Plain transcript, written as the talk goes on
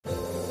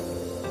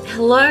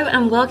Hello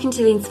and welcome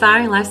to the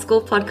Inspiring Life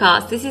School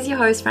podcast. This is your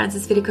host,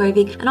 Frances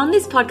Vidakovic, and on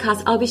this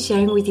podcast, I'll be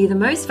sharing with you the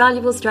most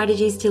valuable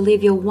strategies to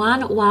live your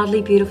one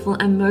wildly beautiful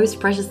and most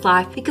precious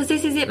life. Because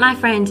this is it, my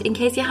friend. In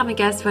case you haven't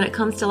guessed, when it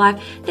comes to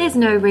life, there's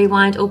no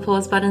rewind or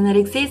pause button that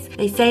exists.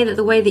 They say that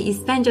the way that you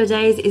spend your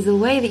days is the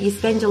way that you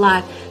spend your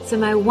life. So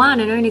my one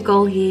and only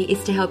goal here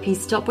is to help you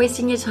stop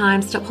wasting your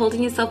time, stop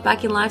holding yourself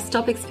back in life,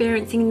 stop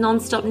experiencing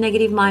non-stop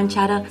negative mind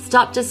chatter,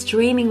 stop just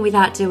dreaming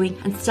without doing,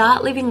 and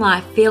start living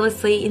life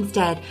fearlessly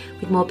instead,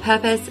 with more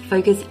purpose,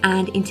 focus,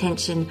 and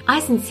intention. I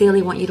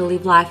sincerely want you to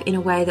live life in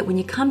a way that when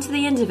you come to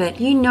the end of it,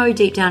 you know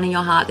deep down in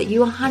your heart that you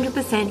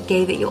 100%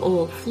 gave it your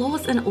all,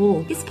 flaws and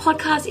all. This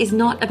podcast is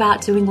not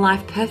about doing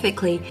life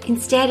perfectly.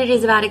 Instead, it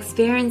is about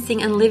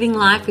experiencing and living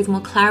life with more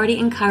clarity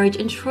and courage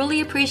and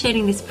truly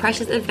appreciating this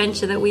precious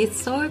adventure that we are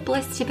so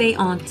blessed to be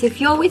on. So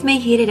if you're with me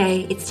here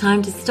today, it's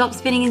time to stop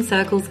spinning in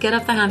circles, get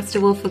off the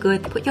hamster wheel for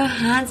good, put your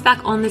hands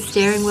back on the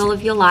steering wheel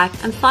of your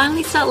life, and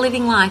finally start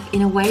living life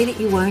in a way that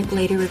you won't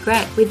later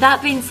regret. With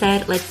that being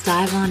said, let's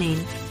dive on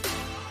in.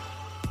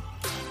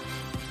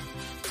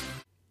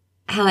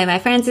 Hello, my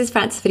friends. This is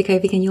Frances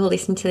Vidakovic, and you're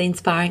listening to the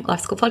Inspiring Life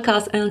School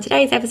podcast. And on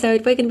today's episode,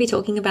 we're going to be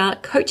talking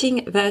about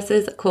coaching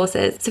versus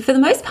courses. So for the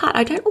most part,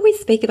 I don't always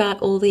speak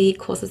about all the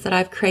courses that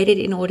I've created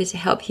in order to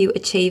help you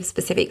achieve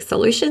specific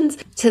solutions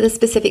to the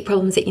specific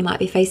problems that you might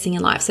be facing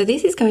in life. So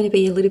this is going to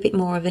be a little bit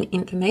more of an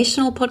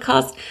informational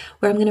podcast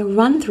where I'm going to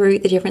run through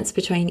the difference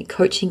between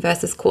coaching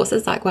versus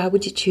courses. Like, why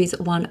would you choose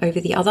one over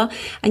the other?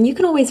 And you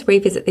can always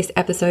revisit this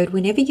episode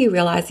whenever you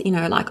realize,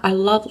 I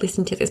love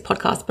listening to this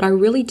podcast, but I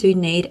really do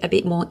need a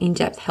bit more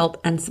in-depth help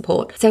and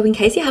support. So in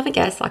case you haven't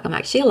guessed, I'm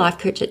actually a life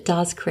coach that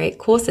does create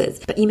courses,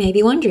 but you may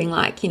be wondering,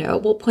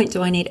 at what point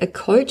do I need a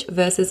coach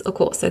versus a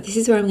course? So this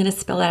is where I'm going to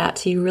spell that out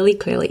to you really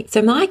clearly.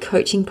 So my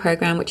coaching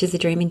program, which is the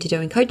Dreaming to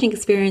Doing coaching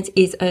experience,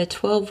 is a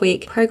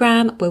 12-week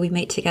program where we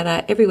meet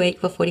together every week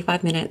for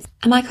 45 minutes.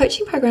 And my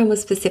coaching program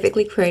was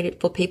specifically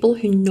created for people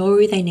who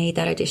know they need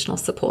that additional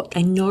support.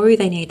 They know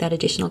they need that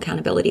additional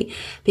accountability,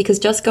 because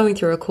just going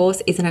through a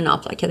course isn't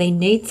enough. They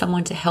need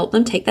someone to help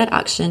them take that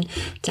action,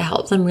 to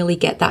help them really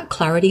get that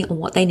clarity on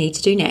what they need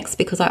to do next,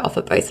 because I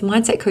offer both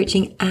mindset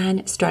coaching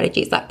and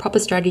strategies, proper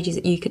strategies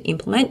that you can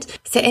implement.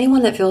 So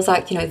anyone that feels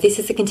this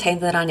is a container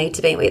that I need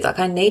to be with,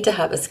 I need to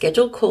have a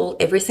scheduled call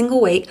every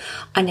single week.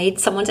 I need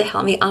someone to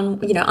help me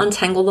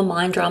untangle the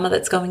mind drama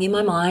that's going in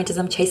my mind as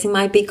I'm chasing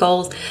my big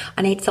goals.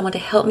 I need someone to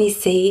help me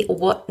see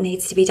what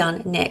needs to be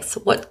done next,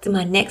 what's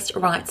my next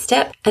right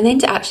step, and then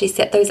to actually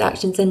set those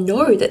actions and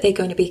know that they're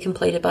going to be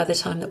completed by the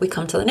time that we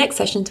come to the next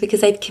sessions,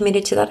 because they've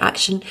committed to that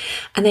action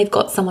and they've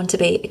got someone to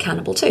be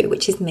accountable to,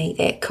 which is me,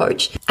 their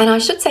coach. And I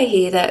should say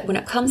here that when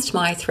it comes to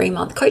my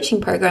 3-month coaching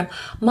program,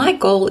 my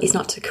goal is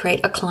not to create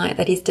a client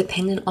that is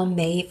dependent on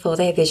me for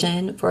their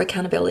vision, for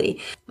accountability.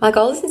 My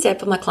goal is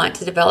instead for my client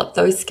to develop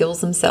those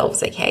skills themselves,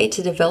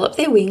 to develop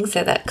their wings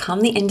so that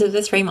come the end of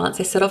the 3 months,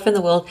 they set off in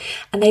the world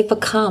and they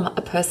become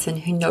a person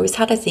who knows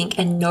how to think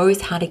and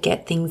knows how to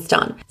get things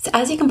done. So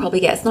as you can probably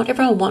guess, not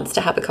everyone wants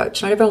to have a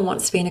coach. Not everyone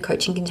wants to be in a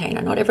coaching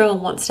container. Not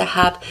everyone wants to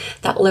have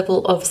that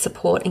level of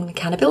support and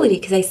accountability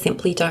because they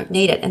simply don't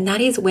need it. And that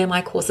is where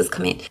my courses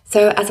come in.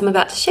 So as I'm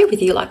about to share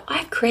with you,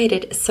 I've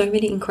created so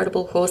many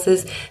incredible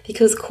courses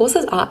because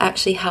courses are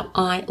actually how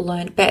I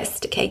learn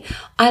best.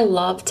 I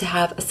love to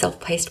have a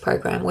self-paced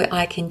program where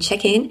I can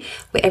check in,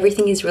 where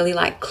everything is really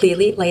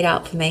clearly laid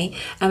out for me.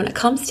 And when it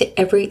comes to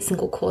every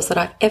single course that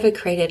I've ever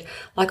created,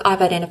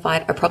 I've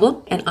identified a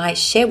problem and I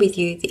share with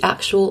you the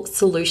actual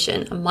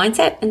solution,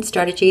 mindset and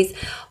strategies.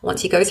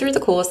 Once you go through the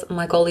course,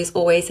 my goal is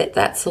always that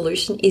that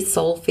solution is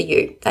solved for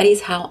you. That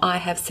is how I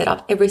have set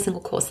up every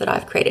single course that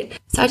I've created.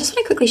 So I just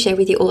want to quickly share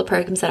with you all the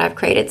programs that I've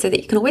created so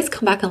that you can always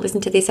come back and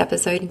listen to this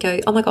episode and go,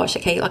 oh my gosh,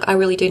 I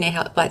really do need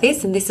help like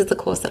this, and this is the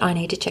course that I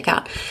need to check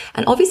out.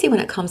 And obviously when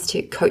it comes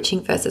to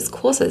coaching versus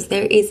courses,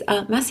 there is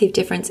a massive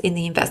difference in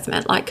the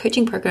investment.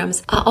 Coaching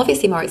programs are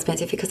obviously more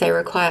expensive because they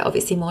require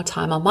obviously more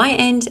time on my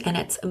end, and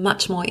it's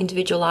much more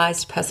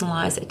individualized,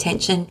 personalized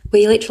attention,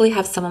 where you literally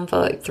have someone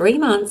for 3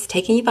 months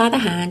taking you by the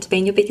hand,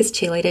 being your biggest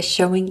cheerleader,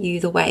 showing you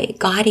the way,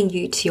 guiding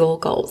you to your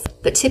goals.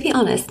 But to be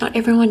honest, not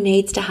everyone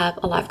needs to have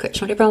a life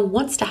coach. Not everyone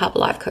wants to have a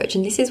life coach.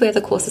 And this is where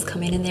the courses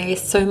come in, and they're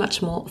so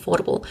much more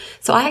affordable.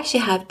 So I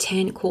actually have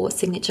 10 core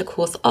signature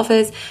course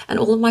offers, and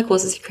all of my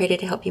courses are created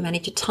to help you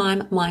manage your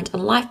time, mind,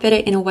 and life better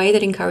in a way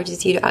that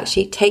encourages you to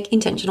actually take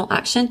intentional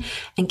action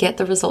and get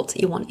the results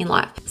that you want in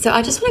life. So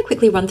I just want to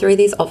quickly run through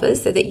these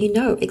offers so that you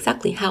know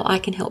exactly how I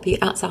can help you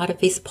outside of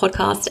this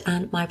podcast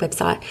and my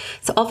website.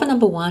 So offer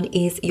number 1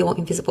 is your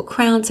invisible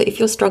crown. So if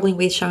you're struggling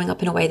with showing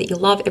up in a way that you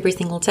love every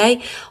single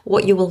day,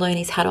 what you will learn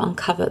is how to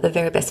uncover the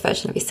very best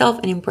version of yourself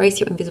and embrace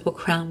your invisible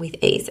crown with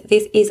ease.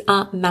 This is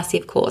a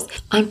massive course.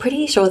 I'm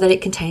pretty sure that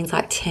it contains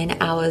 10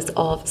 hours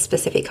of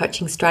specific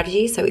coaching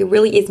strategy. So it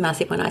really is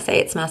massive when I say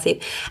it's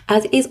massive,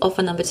 as is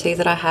offer number 2, series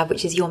that I have,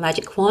 which is Your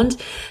Magic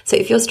Wand. So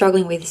if you're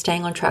struggling with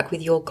staying on track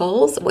with your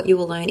goals, what you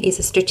will learn is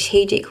a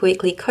strategic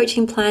weekly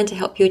coaching plan to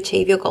help you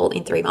achieve your goal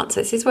in 3 months.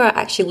 So this is where I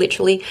actually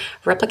literally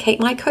replicate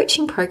my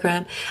coaching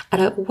program at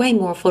a way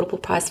more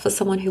affordable price for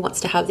someone who wants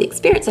to have the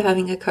experience of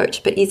having a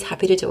coach but is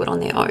happy to do it on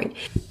their own.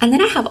 And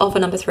then I have offer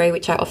number 3,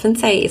 which I often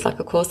say is like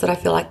a course that I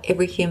feel like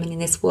every human in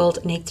this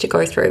world needs to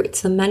go through.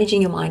 It's the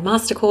Managing Your Mind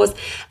Master Course.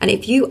 And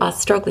if you are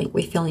struggling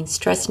with feeling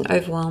stressed and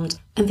overwhelmed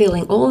and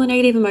feeling all the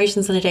negative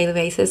emotions on a daily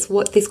basis,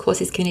 what this course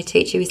is going to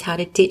teach you is how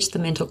to ditch the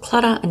mental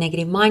clutter and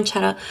negative mind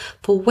chatter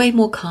for way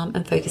more calm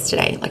and focus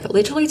today. Like, it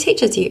literally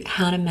teaches you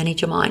how to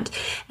manage your mind.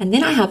 And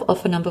then I have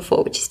offer number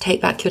 4, which is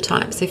Take Back Your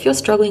Time. So if you're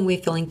struggling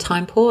with feeling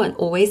time poor and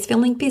always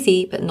feeling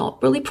busy but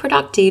not really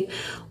productive,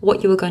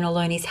 what you are going to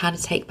learn is how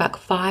to take back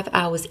 5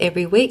 hours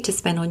every week to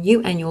spend on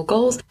you and your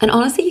goals. And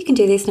honestly, you can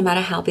do this no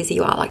matter how busy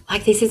you are.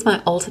 Like this is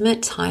my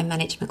ultimate time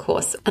management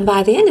course. And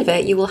by the end of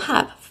it, you will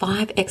have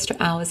 5 extra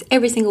hours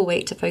every single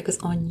week to focus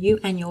on you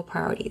and your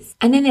priorities.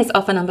 And then there's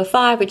offer number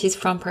 5, which is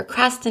From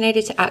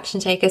Procrastinator to Action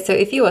Taker. So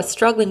if you are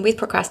struggling with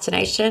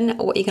procrastination,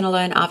 what you're going to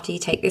learn after you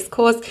take this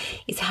course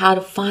is how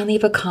to finally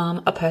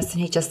become a person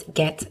who just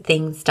gets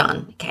things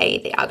done. Okay,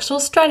 the actual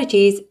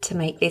strategies to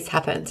make this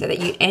happen so that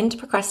you end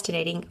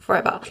procrastinating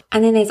forever.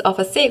 And then there's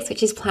offer 6,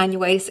 which is Plan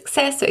Your Way to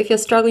Success. So if you're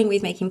struggling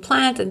with making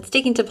plans and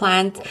sticking to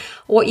plans,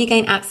 what you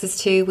gain access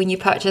to when you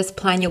purchase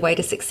Plan Your Way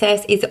to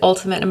Success is the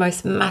ultimate and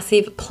most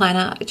massive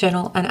planner,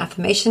 journal, and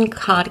affirmation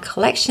card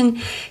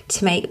collection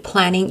to make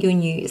planning your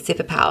new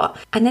superpower.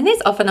 And then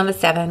there's offer number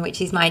 7,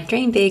 which is my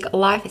Dream Big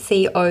Life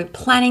CEO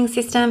planning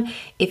system.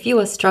 If you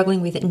are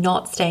struggling with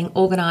not staying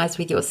organized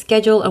with your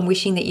schedule and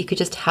wishing that you could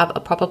just have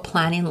a proper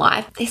plan in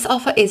life, this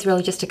offer is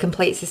really just a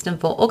complete system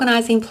for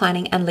organizing,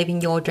 planning, and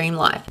living your dream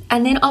life.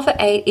 And then offer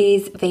 8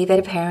 is Be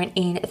Better Parent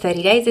in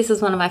 30 Days. This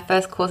was one of my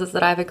first courses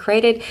that I ever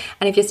created.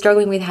 And if you're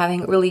struggling with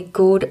having really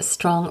good,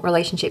 strong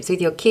relationships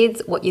with your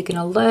kids, what you're going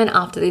to learn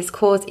after this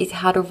course is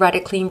how to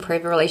radically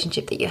improve a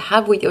relationship that you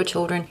have with your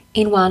children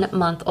in 1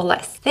 month or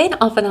less. Then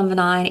offer number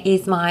 9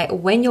 is my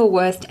When Your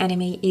Worst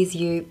Enemy Is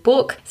You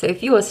book. So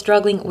if you are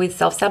struggling with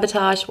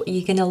self-sabotage, what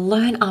you're going to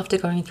learn after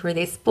going through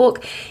this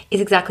book is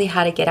exactly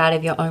how to get out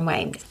of your own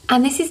way.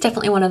 And this is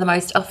definitely one of the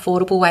most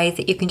affordable ways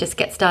that you can just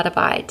get started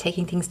by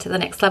taking things to the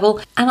next level.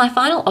 And my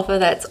final offer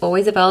that's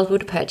always available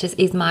to purchase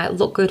is my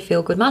Look Good,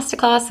 Feel Good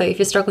Masterclass. So if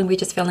you're struggling with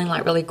just feeling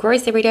like really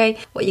gross every day,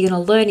 what you're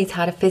going to learn is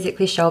how to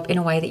physically show up in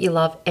a way that you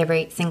love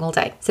every single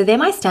day. So they're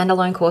my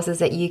standalone courses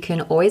that you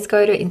can always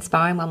go to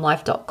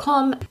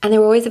inspiringmomlife.com, and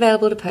they're always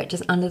available to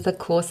purchase under the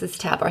courses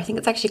tab, or I think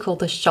it's actually called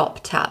the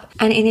shop tab.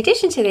 And in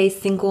addition to these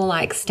single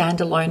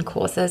standalone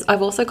courses,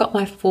 I've also got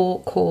my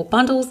 4 core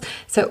bundles.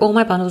 So all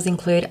my bundles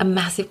include a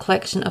massive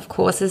collection of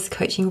courses,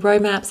 coaching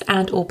roadmaps,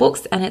 and all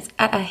books, and it's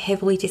at a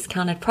heavily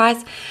discounted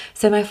price.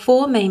 So my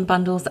 4 main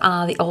bundles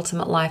are the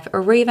Ultimate Life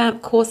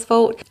Revamp Course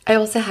Vault. I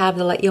also have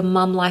the Let Your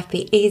Mum Life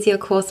Be Easier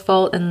Course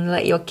Vault and the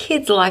Let Your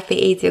Kids Life Be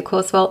Easier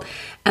Course Vault.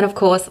 And of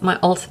course, my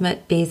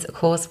Ultimate Biz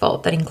Course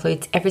Vault that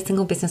includes every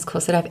single business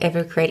course that I've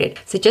ever created.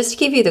 So just to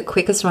give you the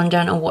quickest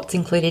rundown on what's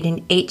included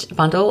in each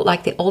bundle,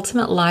 like the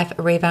Ultimate Life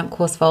Revamp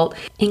Course Vault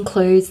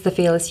includes the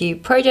Fearless You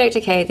Project.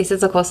 Okay, this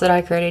is a course that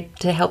I created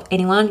to help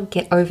anyone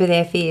get over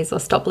their fears or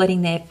stop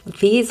letting their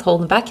fears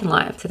hold them back in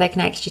life so they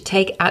can actually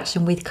take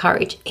action with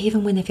courage,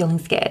 even when they're feeling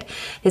scared.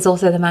 There's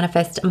also the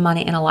Manifest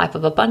Money and a Life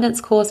of Abundance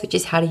course, which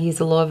is how to use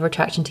the law of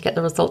attraction to get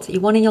the results that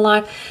you want in your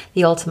life.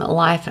 The Ultimate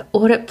Life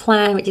Audit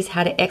Plan, which is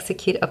how to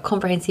execute a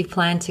comprehensive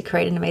plan to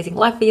create an amazing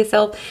life for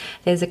yourself.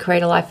 There's a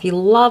Create a Life You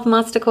Love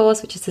Master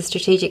Course, which is a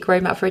strategic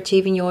roadmap for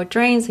achieving your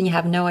dreams when you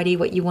have no idea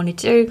what you want to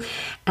do.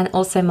 And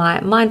also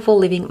my Mindful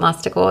Living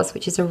Master Course,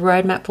 which is a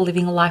roadmap for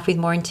living a life with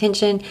more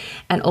intention.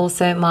 And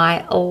also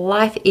my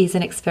Life is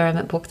an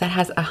Experiment book that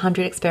has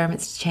 100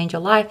 experiments to change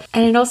your life.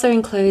 And it also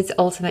includes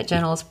Ultimate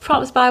Journals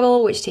Prompts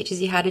Bible, which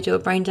teaches you how to do a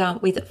brain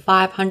dump with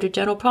 500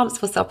 journal prompts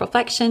for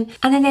self-reflection.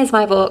 And then there's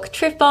my book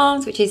Truth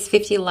Bombs, which is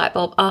 50 light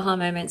bulb aha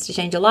moments to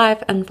change your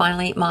life. And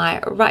finally, my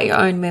Write Your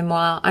Own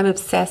Memoir. I'm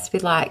obsessed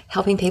with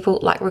helping people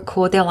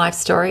record their life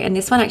story. And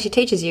this one actually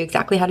teaches you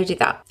exactly how to do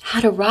that.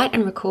 How to write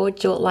and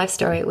record your life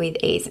story with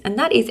ease. And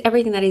that is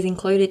everything that is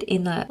included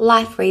in the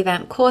Life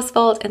Revamp Course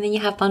Vault. And then you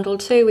have bundle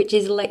 2, which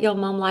is Let Your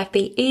Mum Life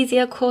Be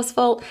Easier Course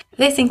Vault.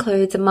 This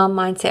includes a Mum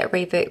Mindset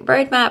Reboot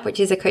Roadmap, which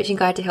is a coaching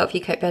guide to help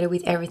you cope better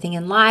with everything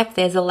in life.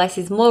 There's a Less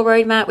is More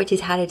Roadmap, which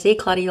is how to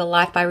declutter your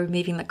life by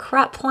removing the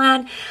crap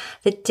plan.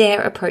 The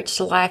Dare Approach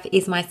to Life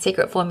is my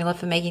secret formula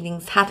for making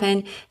things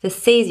happen. The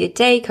Seize Your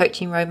Day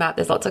Coaching Roadmap,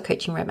 there's lots of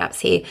coaching roadmaps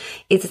here,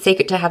 is the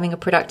secret to having a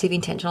productive,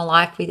 intentional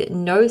life with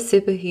no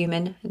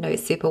superhuman, no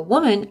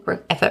superwoman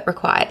effort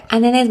required.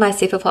 And then there's my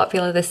super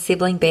popular, the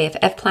Sibling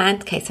BFF Plan.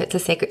 Okay, so it's a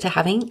secret to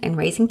having and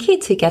raising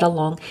kids who get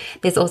along.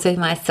 There's also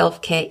my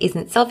Self-Care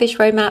Isn't Selfish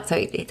Roadmap, so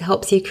it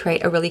helps you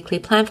create a really clear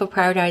plan for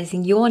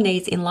prioritizing your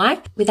needs in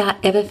life without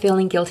ever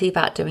feeling guilty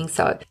about doing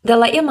so. The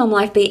Let Your Mum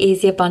Life Be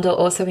Easier bundle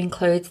also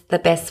includes the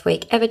Best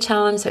Week Ever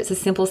Challenge, so it's a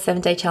simple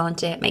 7-day challenge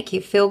to make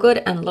you feel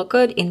good and look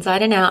good in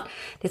inside and out.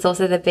 There's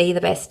also the Be the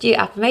Best You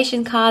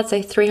affirmation card,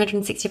 so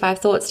 365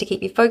 thoughts to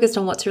keep you focused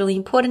on what's really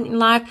important in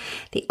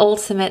life. The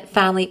Ultimate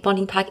Family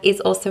Bonding Pack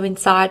is also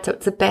inside, so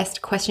it's the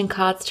best question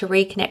cards to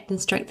reconnect and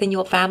strengthen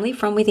your family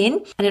from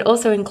within. And it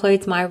also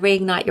includes my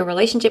Reignite Your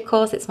Relationship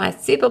course. It's my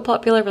super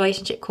popular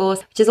relationship course,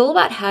 which is all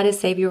about how to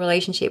save your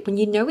relationship when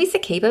you know he's a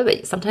keeper,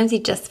 but sometimes you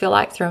just feel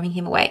like throwing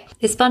him away.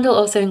 This bundle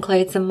also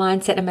includes some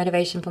mindset and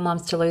motivation for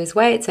moms to lose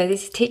weight. So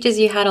this teaches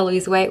you how to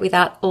lose weight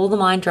without all the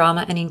mind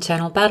drama and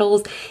internal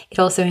battles. It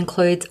also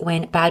includes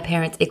When Bad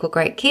Parents Equal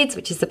Great Kids,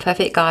 which is the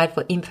perfect guide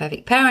for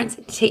imperfect parents.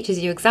 It teaches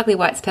you exactly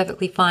why it's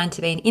perfectly fine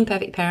to be an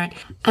imperfect parent.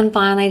 And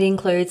finally, it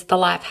includes the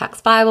Life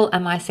Hacks Bible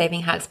and my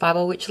Saving Hacks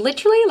Bible, which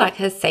literally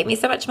has saved me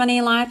so much money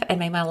in life and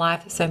made my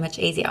life so much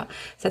easier.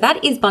 So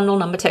that is bundle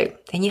number 2.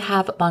 Then you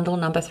have bundle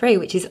number 3,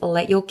 which is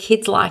Let Your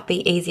Kids' Life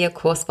Be Easier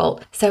Course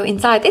Vault. So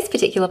inside this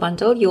particular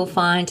bundle, you'll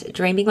find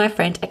Dream Big My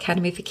Friend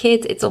Academy for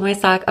Kids. It's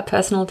almost like a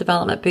personal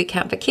development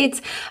bootcamp for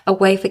kids, a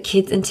way for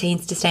kids and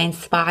teens to stay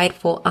inspired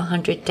for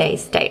 100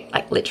 days straight.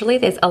 Literally,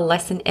 there's a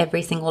lesson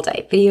every single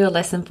day, video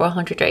lesson for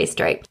 100 days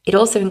straight. It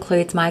also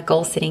includes my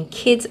Goal Setting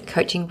Kids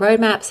coaching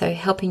roadmap, so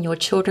helping your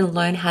children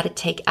learn how to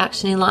take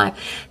action in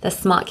life, the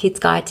Smart Kids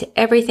Guide to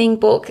Everything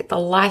book, the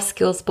Life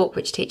Skills book,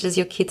 which teaches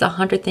your kids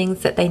 100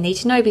 things that they need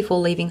to know before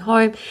leaving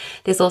home.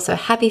 There's also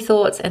Happy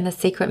Thoughts and the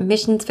Secret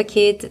Missions for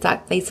kids. It's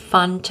like these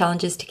fun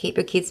challenges to keep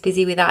your kids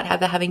busy without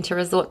ever having to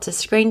resort to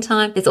screen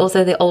time. There's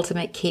also the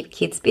Ultimate Keep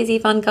Kids Busy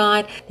Fun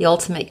Guide, the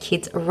Ultimate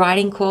Kids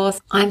Writing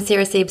course. I'm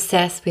seriously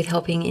obsessed with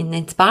helping and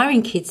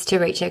inspiring kids to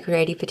reach their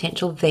creative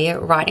potential via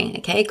writing,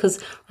 okay? Because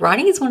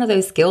writing is one of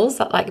those skills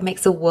that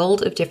makes a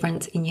world of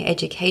difference in your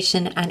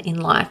education and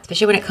in life,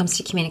 especially when it comes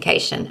to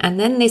communication. And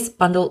then this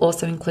bundle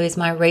also includes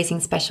my Raising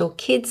Special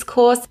Kids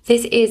course.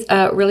 This is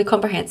a really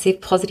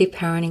comprehensive positive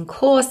parenting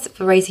course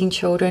for raising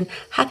children,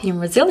 happy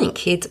and resilient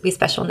kids with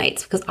special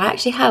needs, because I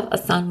actually have a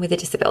son with a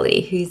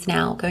disability who's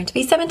now going to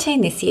be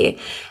 17 this year.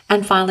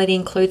 And finally, it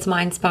includes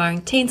my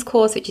Inspiring Teens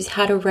course, which is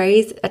how to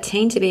raise a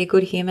teen to be a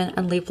good human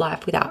and live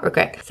life without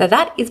regret. So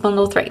that is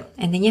bundle 3.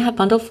 And then you have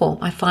bundle 4,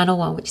 my final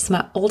one, which is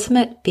my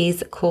Ultimate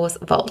Biz Course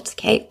Vault.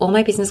 Okay, all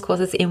my business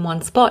courses in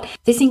one spot.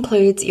 This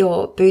includes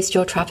your Boost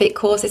Your Traffic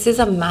course. This is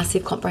a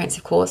massive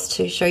comprehensive course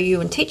to show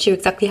you and teach you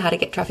exactly how to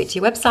get traffic to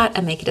your website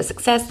and make it a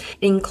success.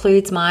 It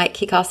includes my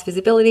Kick-Ass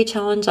Visibility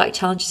Challenge,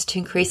 challenges to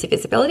increase your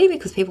visibility,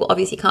 because people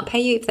obviously can't pay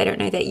you if they don't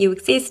know that you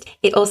exist.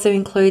 It also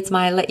includes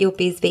my Let Your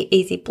Biz Be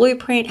Easy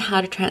Blueprint,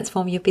 how to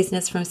transform your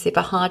business from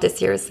super hard to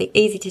seriously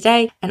easy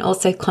today. And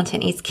also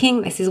Content is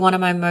King. This is one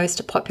of my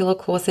most popular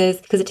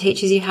courses because it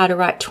teaches you how to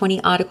write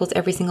 20 articles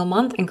every single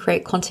month and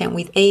create content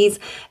with ease.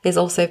 There's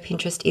also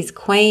Pinterest is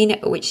Queen,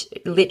 which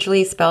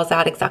literally spells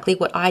out exactly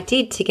what I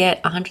did to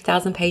get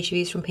 100,000 page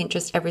views from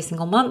Pinterest every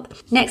single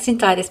month. Next,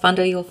 inside this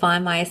bundle, you'll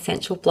find my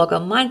Essential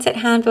Blogger Mindset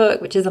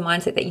Handbook, which is a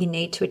mindset that you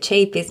need to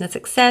achieve business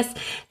success.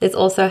 There's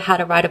also How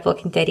to Write a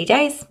Book in 30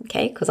 Days,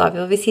 okay, because I've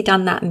obviously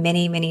done that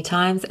many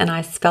times, and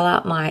I spell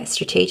out my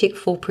strategic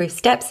foolproof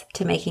steps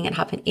to making it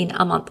happen in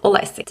a month or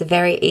less. It's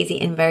very easy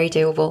and very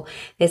doable.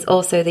 There's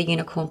also the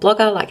Unicorn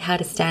Blogger, like how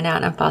to stand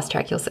out and fast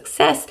track your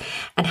success,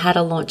 and how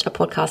to launch a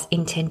podcast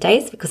in 10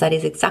 days, because that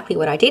is exactly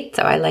what I did.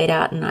 So I laid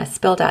out and I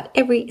spelled out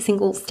every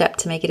single step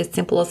to make it as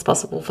simple as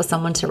possible for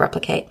someone to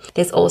replicate.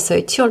 There's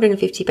also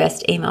 250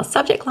 best email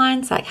subject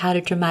lines, like how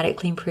to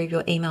dramatically improve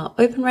your email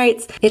open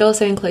rates. It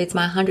also includes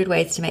my 100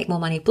 ways to make more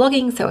money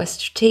blogging, so a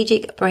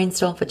strategic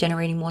brainstorm for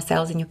generating more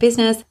sales in your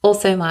business.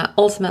 Also, my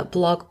Ultimate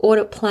Blog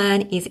Audit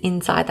Plan is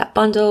inside that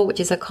bundle, which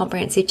is a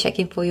comprehensive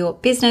check-in for your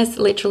business.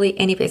 Literally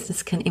any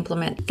business can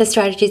implement the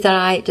strategies that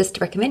I just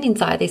recommend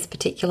inside this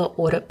particular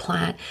audit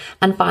plan.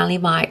 And finally,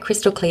 my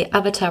Crystal Clear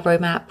Avatar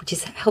Roadmap, which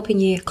is helping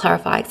you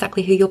clarify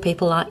exactly who your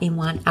people are in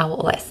 1 hour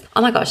or less.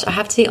 Oh my gosh, I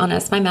have to be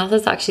honest, my mouth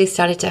has actually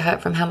started to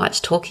hurt from how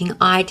much talking.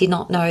 I did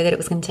not know that it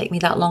was going to take me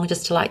that long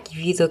just to give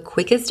you the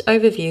quickest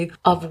overview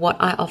of what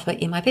I offer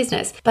in my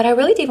business. But I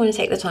really did want to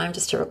take the time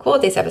just to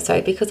record this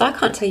episode, because I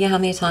can't tell you how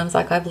many times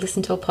I've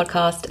listened to a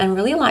podcast and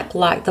really liked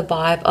the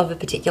vibe of a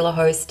particular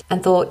host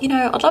and thought,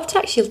 I'd love to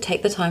actually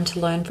take the time to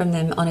learn from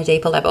them on a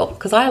deeper level,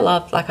 because I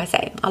love, like I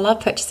say, I love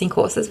purchasing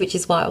courses, which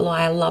is why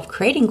I love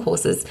creating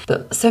courses.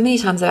 But so many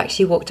times I've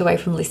actually walked away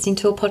from listening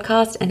to a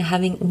podcast and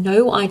having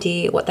no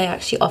idea what they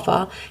actually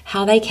offer,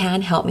 how they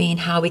can help me, and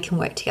how we can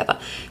work together.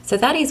 So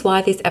that is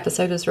why this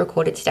episode was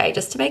recorded today,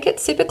 just to make it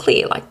super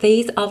clear,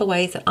 these are the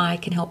ways that I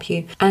can help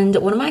you. And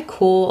one of my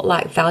core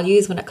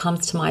values when it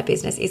comes to my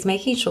business is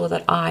making sure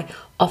that I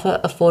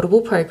offer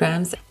affordable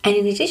programs. And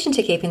in addition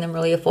to keeping them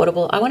really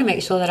affordable, I want to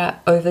make sure that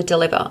I over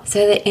deliver,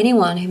 so that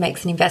anyone who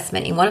makes an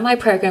investment in one of my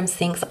programs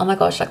thinks, oh my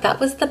gosh, that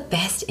was the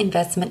best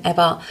investment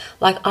ever.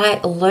 I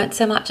learned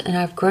so much and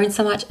I've grown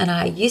so much, and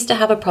I used to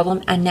have a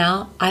problem and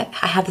now I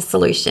have a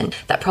solution.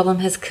 That problem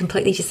has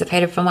completely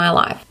dissipated from my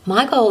life.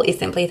 My goal is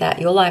simply that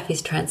your life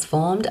is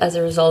transformed as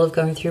a result of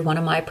going through one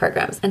of my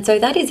programs. And so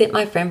that is it,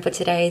 my friend, for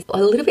today's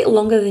a little bit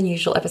longer than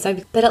usual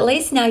episode, but at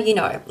least now you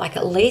know,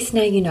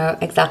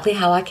 exactly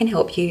how I can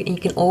help help you. And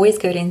you can always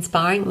go to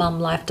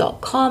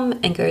inspiringmumlife.com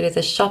and go to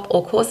the shop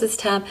or courses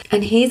tab.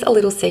 And here's a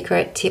little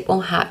secret tip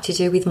or hack to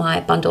do with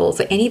my bundles,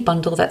 or any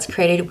bundle that's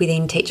created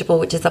within Teachable,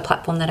 which is a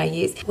platform that I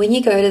use. When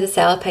you go to the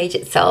sale page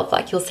itself,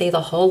 like, you'll see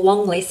the whole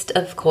long list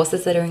of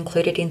courses that are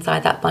included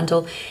inside that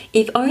bundle.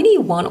 If only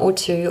one or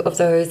two of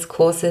those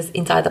courses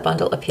inside the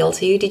bundle appeal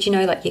to you, did you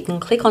know that you can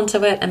click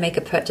onto it and make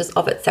a purchase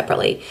of it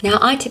separately? Now,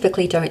 I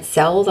typically don't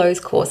sell those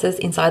courses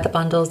inside the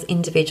bundles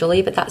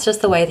individually, but that's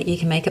just the way that you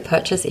can make a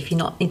purchase if you're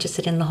not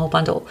interested in the whole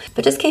bundle.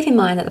 But just keep in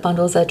mind that the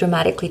bundles are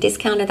dramatically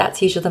discounted.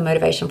 That's usually the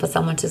motivation for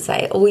someone to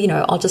say, oh,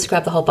 I'll just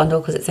grab the whole bundle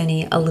because it's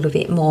only a little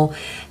bit more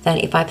than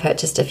if I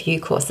purchased a few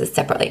courses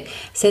separately.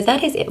 So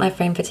that is it, my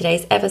friend, for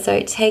today's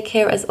episode. Take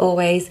care as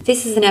always.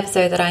 This is an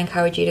episode that I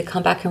encourage you to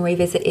come back and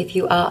revisit if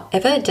you are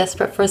ever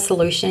desperate for a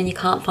solution. You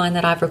can't find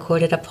that I've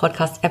recorded a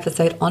podcast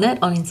episode on it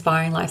on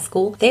Inspiring Life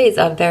School. There is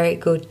a very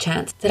good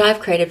chance that I've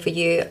created for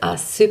you a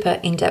super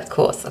in-depth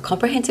course, a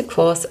comprehensive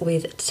course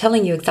with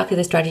telling you exactly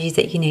the strategies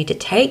that you need to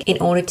take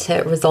in order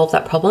to resolve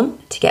that problem,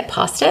 to get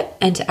past it,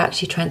 and to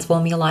actually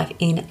transform your life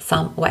in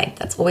some way.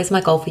 That's always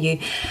my goal for you.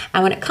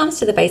 And when it comes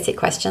to the basic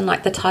question,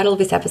 like the title of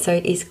this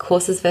episode is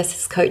courses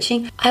versus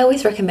coaching, I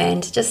always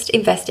recommend just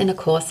invest in a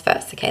course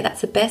first. Okay,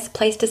 that's the best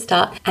place to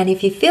start. And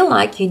if you feel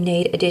like you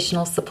need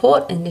additional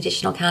support and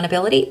additional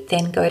accountability,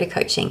 then go to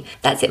coaching.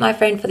 That's it, my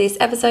friend, for this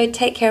episode.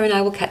 Take care, and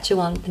I will catch you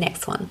on the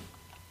next one.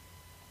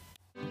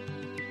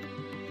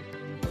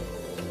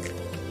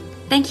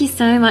 Thank you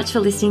so much for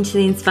listening to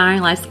the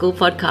Inspiring Life School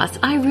podcast.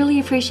 I really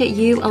appreciate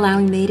you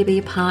allowing me to be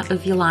a part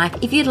of your life.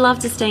 If you'd love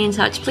to stay in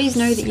touch, please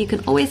know that you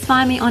can always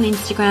find me on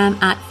Instagram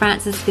at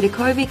Frances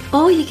Vidakovic,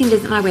 or you can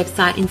visit my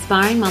website,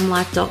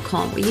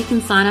 inspiringmumlife.com, where you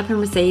can sign up and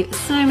receive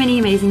so many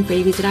amazing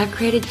freebies that I've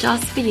created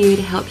just for you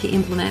to help you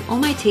implement all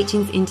my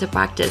teachings into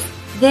practice.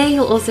 There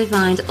you'll also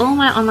find all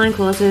my online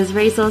courses,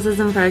 resources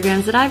and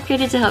programs that I've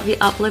created to help you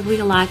up-level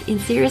your life in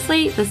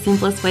seriously the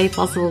simplest way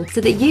possible, so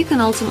that you can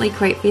ultimately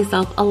create for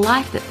yourself a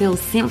life that feels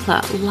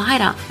simpler,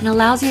 lighter, and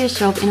allows you to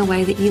show up in a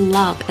way that you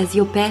love as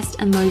your best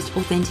and most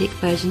authentic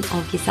version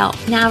of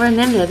yourself. Now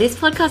remember, this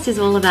podcast is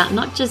all about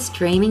not just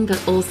dreaming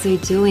but also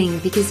doing,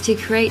 because to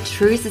create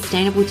true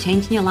sustainable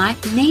change in your life,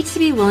 you need to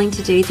be willing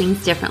to do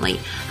things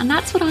differently. And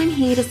that's what I'm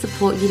here to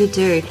support you to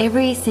do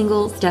every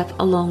single step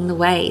along the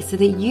way, so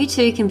that you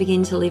too can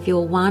begin to live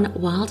your one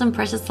wild and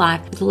precious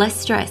life with less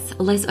stress,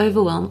 less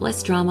overwhelm,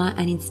 less drama,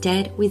 and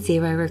instead with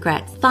zero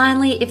regrets.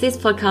 Finally, if this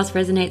podcast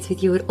resonates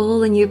with you at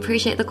all and you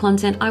appreciate the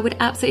content, I would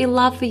absolutely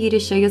love for you to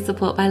show your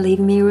support by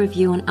leaving me a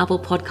review on Apple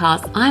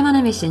Podcasts. I'm on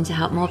a mission to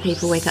help more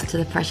people wake up to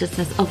the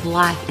preciousness of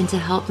life and to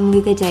help them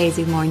live their days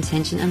with more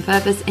intention and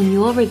purpose, and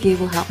your review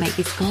will help make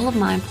this goal of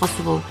mine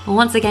possible. Well,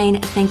 once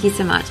again, thank you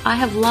so much. I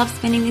have loved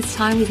spending this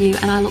time with you,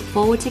 and I look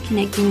forward to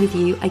connecting with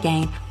you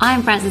again. I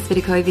am Frances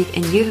Vidakovic,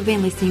 and you have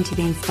been listening to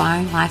the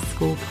Inspiring Life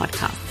School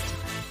podcast.